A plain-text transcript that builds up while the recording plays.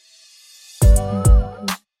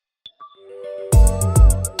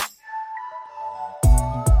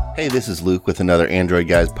Hey, this is Luke with another Android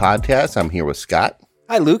Guys podcast. I'm here with Scott.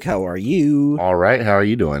 Hi, Luke. How are you? All right, how are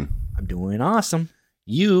you doing? I'm doing awesome.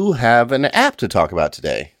 You have an app to talk about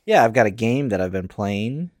today. Yeah, I've got a game that I've been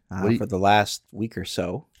playing for the last week or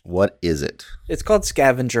so. What is it? It's called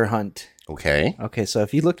Scavenger Hunt. Okay. Okay, so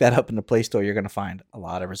if you look that up in the Play Store, you're going to find a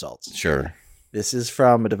lot of results. Sure. This is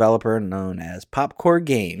from a developer known as Popcore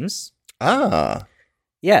Games. Ah,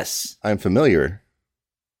 Yes, I'm familiar.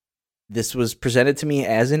 this was presented to me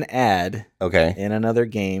as an ad Okay. in another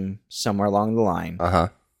game somewhere along the line. Uh-huh.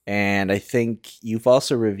 And I think you've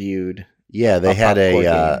also reviewed... Yeah, they had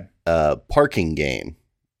Popcore a parking game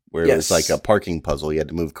where it was Yes. like a parking puzzle. You had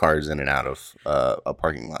to move cars in and out of a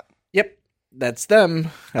parking lot. Yep, that's them.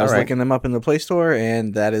 I was All right. looking them up in the Play Store,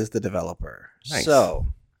 and that is the developer. Nice. So,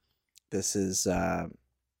 this is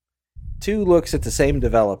two looks at the same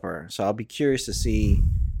developer. So, I'll be curious to see.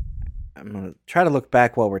 I'm going to try to look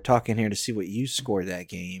back while we're talking here to see what you scored that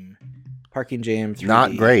game. Parking Jam 3D.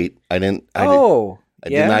 Not great. I did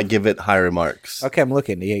yeah? not give it high remarks. Okay, I'm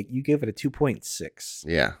looking. You gave it a 2.6.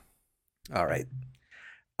 Yeah. All right.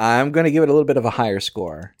 I'm going to give it a little bit of a higher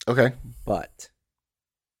score, Okay. but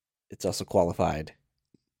it's also qualified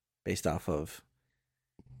based off of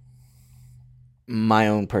my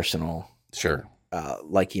own personal Sure.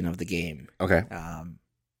 liking of the game. Okay.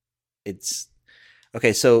 It's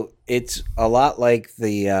okay, so it's a lot like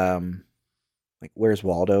the like Where's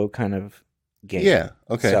Waldo kind of game. Yeah.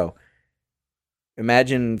 Okay. So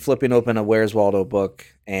imagine flipping open a Where's Waldo book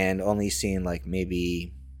and only seeing like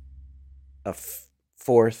maybe a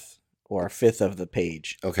fourth or a fifth of the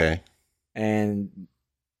page, Okay. and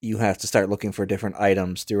you have to start looking for different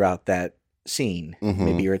items throughout that scene. Mhm.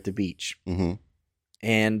 Maybe you're at the beach. Mm-hmm.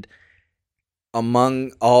 And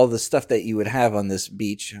among all the stuff that you would have on this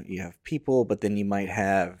beach, you have people, but then you might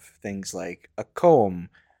have things like a comb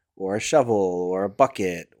or a shovel or a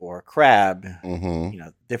bucket or a crab, Mm-hmm.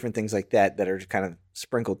 different things like that that are kind of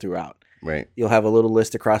sprinkled throughout. Right. You'll have a little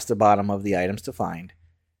list across the bottom of the items to find.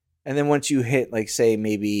 And then once you hit, like, say,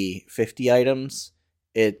 maybe 50 items,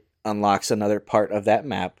 it unlocks another part of that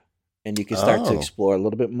map, and you can start to Oh. explore a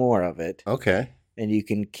little bit more of it. Okay. And you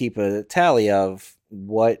can keep a tally of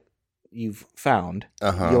what you've found.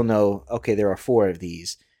 Uh-huh. You'll know, okay, there are 4 of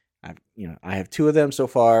these. I have 2 of them so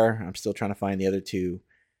far. I'm still trying to find the other 2.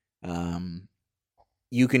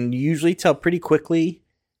 You can usually tell pretty quickly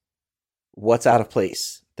what's out of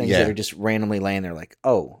place. Things Yeah. that are just randomly laying there, like,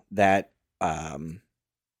 oh, that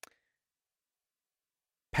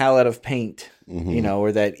palette of paint, Mhm.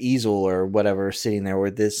 or that easel or whatever sitting there, or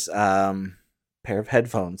this pair of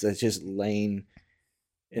headphones that's just laying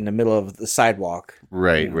in the middle of the sidewalk.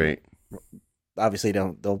 Right, right. Obviously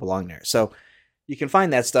don't belong there. So you can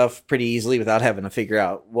find that stuff pretty easily without having to figure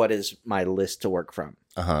out what is my list to work from.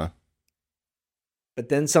 Uh-huh. But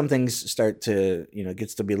then some things start to,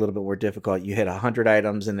 gets to be a little bit more difficult. You hit 100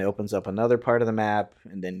 items and it opens up another part of the map.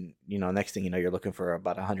 And then, next thing you know, you're looking for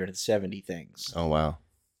about 170 things. Oh, wow.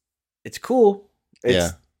 It's cool.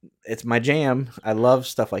 Yeah. It's my jam. I love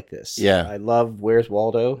stuff like this. Yeah. I love Where's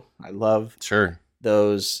Waldo. I love Sure.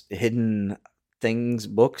 those hidden things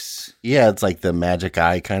books. Yeah, it's like the magic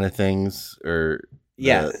eye kind of things, or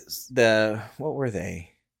Yeah. What were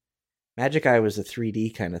they? Magic Eye was a 3D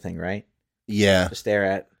kind of thing, right? yeah, To stare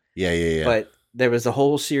at. yeah. But there was a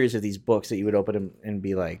whole series of these books that you would open and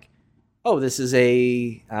be like, oh, this is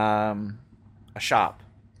a shop.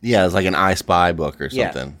 Yeah, it's like an I Spy book or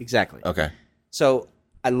Yeah, something. exactly. Okay. So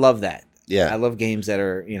I love that. Yeah. I love games that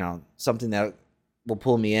are, something that will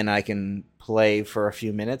pull me in. I can play for a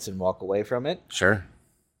few minutes and walk away from it. Sure.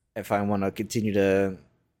 If I want to continue to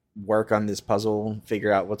work on this puzzle,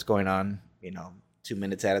 figure out what's going on, 2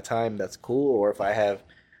 minutes at a time, that's cool. Or if I have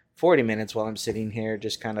 40 minutes while I'm sitting here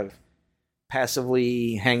just kind of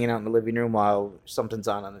passively hanging out in the living room while something's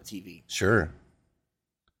on the TV. Sure.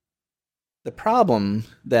 The problem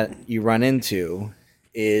that you run into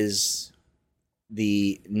is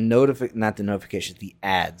the the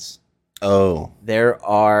ads. Oh, There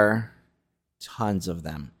are tons of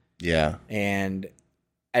them. yeah. And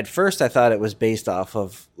at first I thought it was based off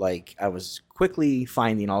of, like, I was quickly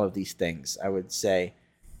finding all of these things. I would say,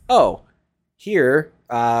 oh, here,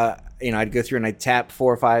 I'd go through and I'd tap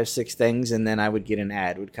 4, 5, 6 things, and then I would get an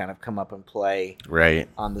ad would kind of come up and play Right.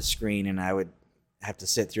 on the screen, and I would have to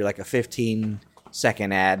sit through like a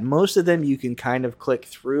 15-second ad. Most of them you can kind of click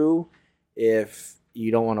through if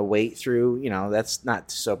you don't want to wait through. That's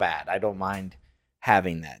not so bad. I don't mind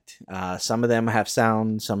having that. Some of them have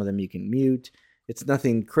sound, some of them you can mute. It's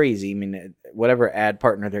nothing crazy. I mean, whatever ad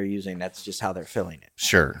partner they're using, that's just how they're filling it.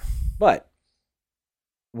 Sure. But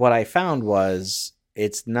what I found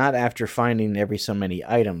it's not after finding every so many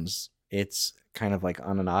items. It's kind of like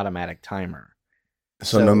on an automatic timer.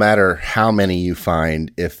 So no matter how many you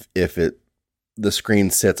find, if the screen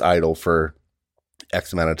sits idle for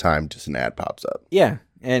X amount of time, just an ad pops up. Yeah,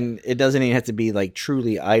 and it doesn't even have to be like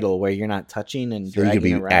truly idle where you're not touching and so dragging you could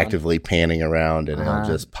be around. actively panning around and it'll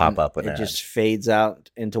just pop up an ad. It just fades out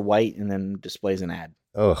into white and then displays an ad.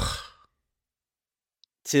 Ugh.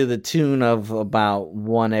 To the tune of about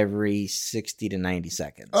 1 every 60 to 90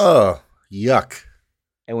 seconds. Oh, yuck.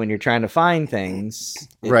 And when you're trying to find things,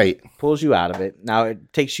 it pulls you out of it. Now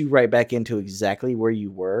it takes you right back into exactly where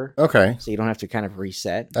you were. Okay. So you don't have to kind of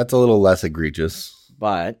reset. That's a little less egregious.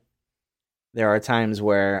 But there are times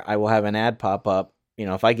where I will have an ad pop up. You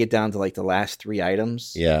know, if I get down to like the last 3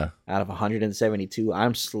 items out of 172,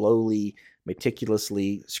 I'm slowly,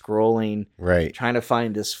 meticulously scrolling, trying to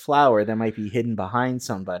find this flower that might be hidden behind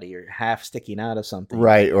somebody or half sticking out of something.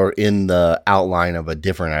 Right, or in the outline of a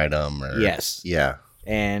different item. Or, yes. Yeah.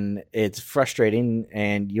 And it's frustrating,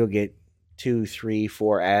 and you'll get 2, 3,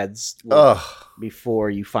 4 ads before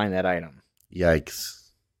you find that item. Yikes.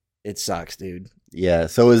 It sucks, dude. Yeah.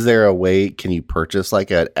 So is there a way, can you purchase like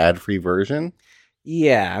an ad-free version?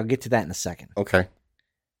 Yeah, I'll get to that in a second. Okay.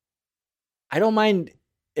 I don't mind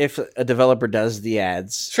if a developer does the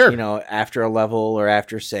ads, sure, you know, after a level or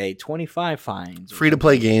after, say, 25 finds.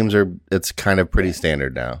 Free-to-play games it's kind of pretty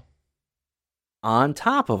standard now. On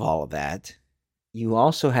top of all of that, you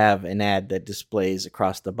also have an ad that displays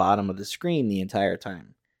across the bottom of the screen the entire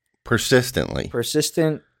time.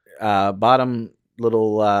 Persistent bottom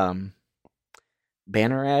little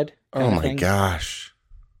banner ad. Oh my gosh.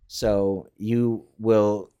 So you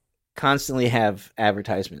will constantly have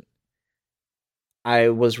advertisement. I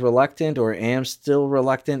was reluctant, or am still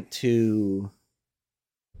reluctant, to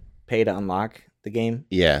pay to unlock the game.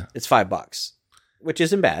 Yeah. It's $5, which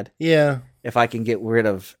isn't bad. Yeah. If I can get rid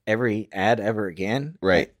of every ad ever again,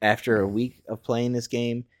 right, after a week of playing this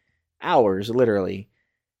game, hours literally,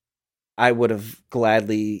 I would have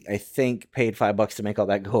gladly, I think, paid $5 to make all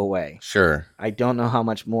that go away. Sure. I don't know how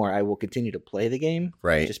much more I will continue to play the game,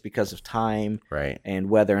 right, just because of time, right, and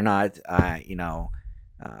whether or not I,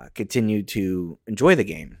 continue to enjoy the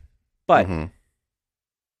game. But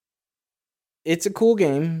it's a cool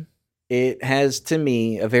game. It has, to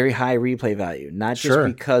me, a very high replay value, not just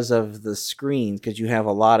because of the screens, because you have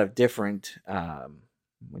a lot of different,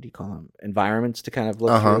 what do you call them, environments to kind of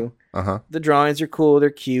look through. The drawings are cool. They're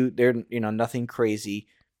cute. They're, nothing crazy.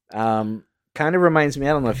 Kind of reminds me,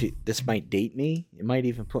 I don't know if this might date me. It might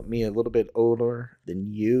even put me a little bit older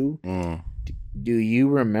than you. Do you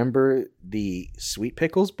remember the Sweet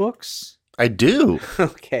Pickles books? I do.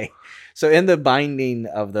 Okay. So in the binding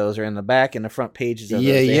of those, or in the back and the front pages of those,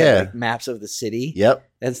 they have, like, maps of the city. Yep.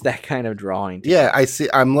 That's that kind of drawing. Yeah, I see.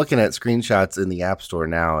 I'm looking at screenshots in the App Store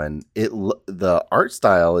now, and the art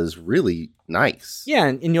style is really nice. Yeah,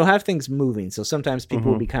 and you'll have things moving. So sometimes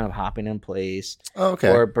people will be kind of hopping in place. Oh, okay.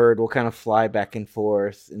 Or a bird will kind of fly back and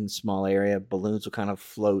forth in a small area. Balloons will kind of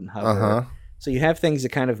float and hover. So you have things that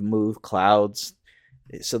kind of move, clouds.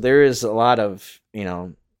 So there is a lot of,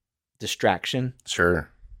 distraction. Sure.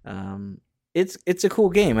 It's a cool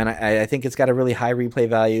game, and I think it's got a really high replay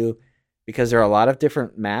value because there are a lot of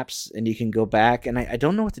different maps, and you can go back. And I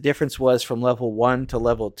don't know what the difference was from level 1 to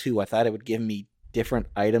level 2. I thought it would give me different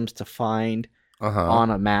items to find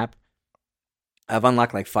on a map. I've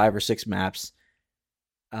unlocked like 5 or 6 maps.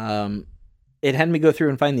 It had me go through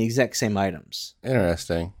and find the exact same items.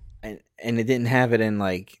 Interesting. And it didn't have it in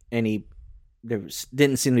like any.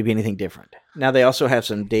 Didn't seem to be anything different. Now they also have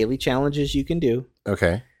some daily challenges you can do.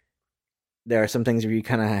 Okay. There are some things where you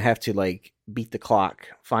kind of have to like beat the clock,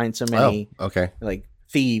 find so many. Oh, okay. Like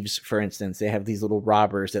thieves, for instance, they have these little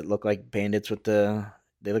robbers that look like bandits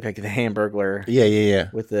they look like the Hamburglar. Yeah.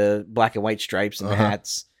 With the black and white stripes and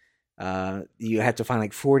hats. You have to find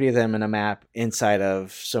like 40 of them in a map inside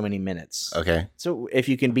of so many minutes. Okay. So if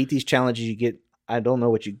you can beat these challenges, you get, I don't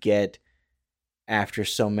know what you get after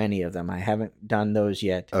so many of them. I haven't done those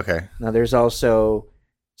yet. Okay. Now there's also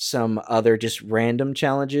some other just random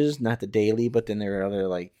challenges, not the daily, but then there are other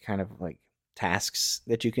like kind of like tasks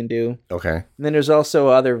that you can do. Okay. And then there's also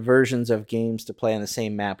other versions of games to play on the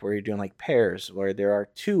same map where you're doing like pairs, where there are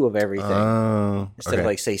 2 of everything. Instead of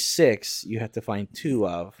like say 6, you have to find 2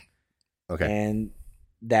 of. Okay. And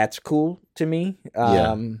that's cool to me.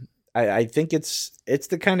 Yeah. I think it's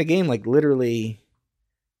the kind of game, like, literally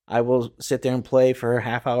I will sit there and play for a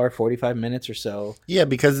half hour, 45 minutes or so. Yeah,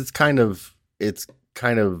 because it's kind of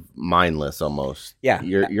mindless almost. Yeah.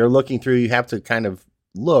 You're looking through, you have to kind of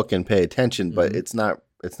look and pay attention, but it's not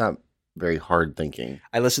very hard thinking.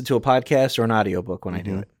 I listen to a podcast or an audiobook when I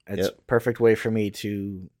do it. It's a perfect way for me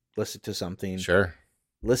to listen to something. Sure.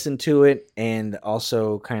 Listen to it and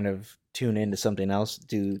also kind of tune into something else,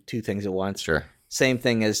 do two things at once. Sure. Same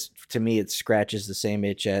thing as, to me, it scratches the same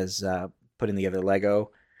itch as putting together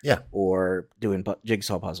Lego. Yeah. Or doing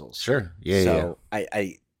jigsaw puzzles. Sure. Yeah. So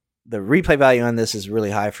the replay value on this is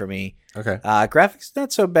really high for me. Okay. Graphics,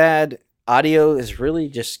 not so bad. Audio is really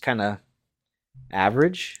just kind of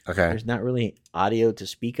average. Okay. There's not really audio to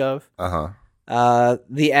speak of. Uh-huh.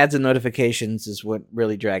 The ads and notifications is what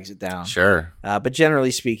really drags it down. Sure. But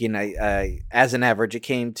generally speaking, I as an average, it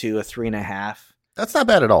came to a 3.5. That's not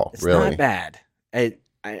bad at all. It's really not bad.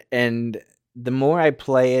 And the more I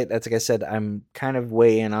play it, that's like I said, I'm kind of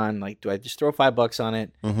weighing on, like, do I just throw $5 on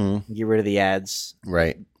it and get rid of the ads?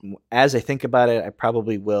 Right. As I think about it, I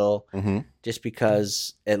probably will, Mm-hmm. just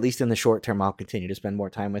because at least in the short term, I'll continue to spend more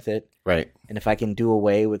time with it. Right. And if I can do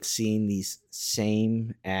away with seeing these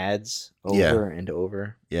same ads over and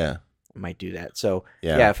over, Yeah. I might do that. So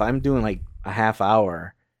Yeah. if I'm doing like a half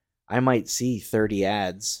hour, I might see 30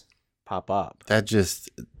 ads pop up.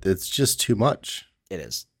 It's just too much. It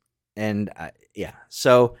is. And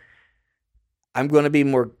so I'm going to be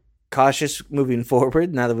more cautious moving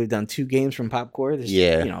forward now that we've done 2 games from Popcore. There's,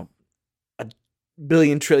 a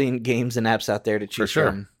billion trillion games and apps out there to choose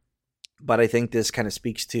from. But I think this kind of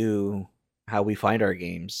speaks to how we find our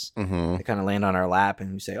games. Mm-hmm. They kind of land on our lap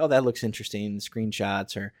and we say, oh, that looks interesting, the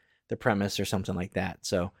screenshots or the premise or something like that.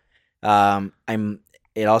 So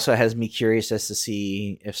it also has me curious as to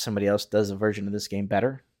see if somebody else does a version of this game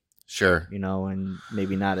better. Sure. And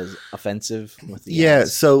maybe not as offensive with the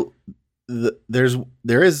ads. So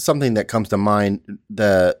there is something that comes to mind.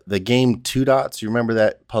 The game Two Dots. You remember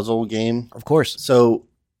that puzzle game? Of course. So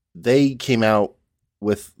they came out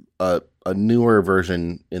with a newer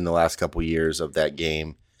version in the last couple years of that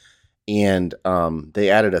game, and they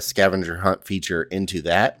added a scavenger hunt feature into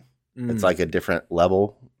that. It's like a different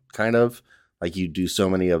level, kind of like you do so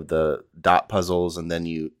many of the dot puzzles, and then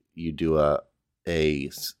you do a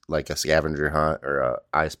scavenger hunt or a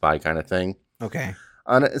I Spy kind of thing. Okay.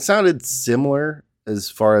 And it sounded similar as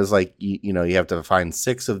far as like, you have to find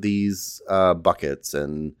 6 of these buckets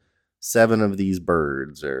and 7 of these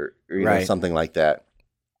birds or know, something like that.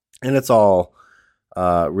 And it's all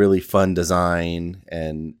really fun design,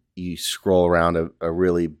 and you scroll around a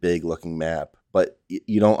really big looking map, but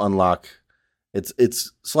you don't unlock.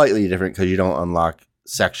 It's slightly different because you don't unlock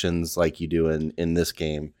sections like you do in this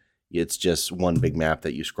game. It's just one big map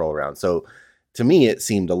that you scroll around. So to me, it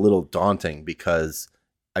seemed a little daunting because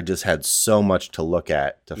I just had so much to look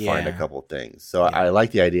at to find a couple things. So I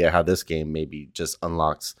like the idea how this game maybe just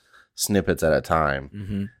unlocks snippets at a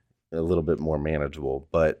time, a little bit more manageable.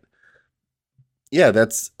 But yeah,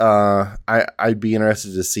 that's I'd be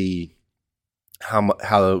interested to see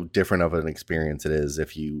how different of an experience it is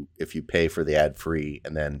if you pay for the ad free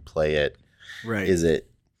and then play it. Right? Is it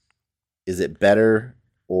better?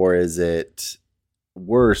 Or is it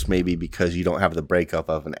worse maybe because you don't have the breakup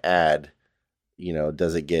of an ad?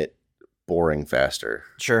 Does it get boring faster?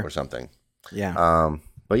 Sure. Or something? Yeah.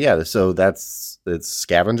 But yeah, so it's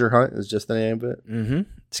Scavenger Hunt is just the name of it? Mm-hmm.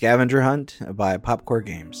 Scavenger Hunt by Popcore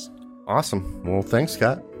Games. Awesome. Well, thanks,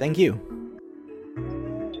 Scott. Thank you.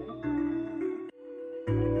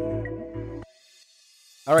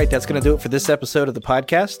 All right, that's going to do it for this episode of the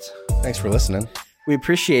podcast. Thanks for listening. We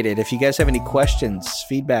appreciate it. If you guys have any questions,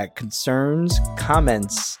 feedback, concerns,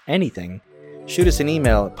 comments, anything, shoot us an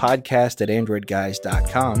email at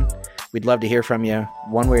podcast@androidguys.com. We'd love to hear from you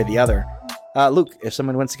one way or the other. Luke, if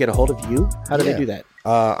someone wants to get a hold of you, how do they do that?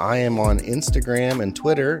 I am on Instagram and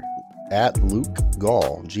Twitter at Luke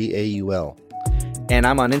Gaul, Gaul. And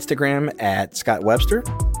I'm on Instagram at Scott Webster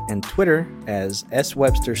and Twitter as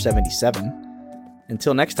SWebster77.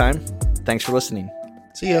 Until next time, thanks for listening.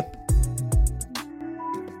 See ya.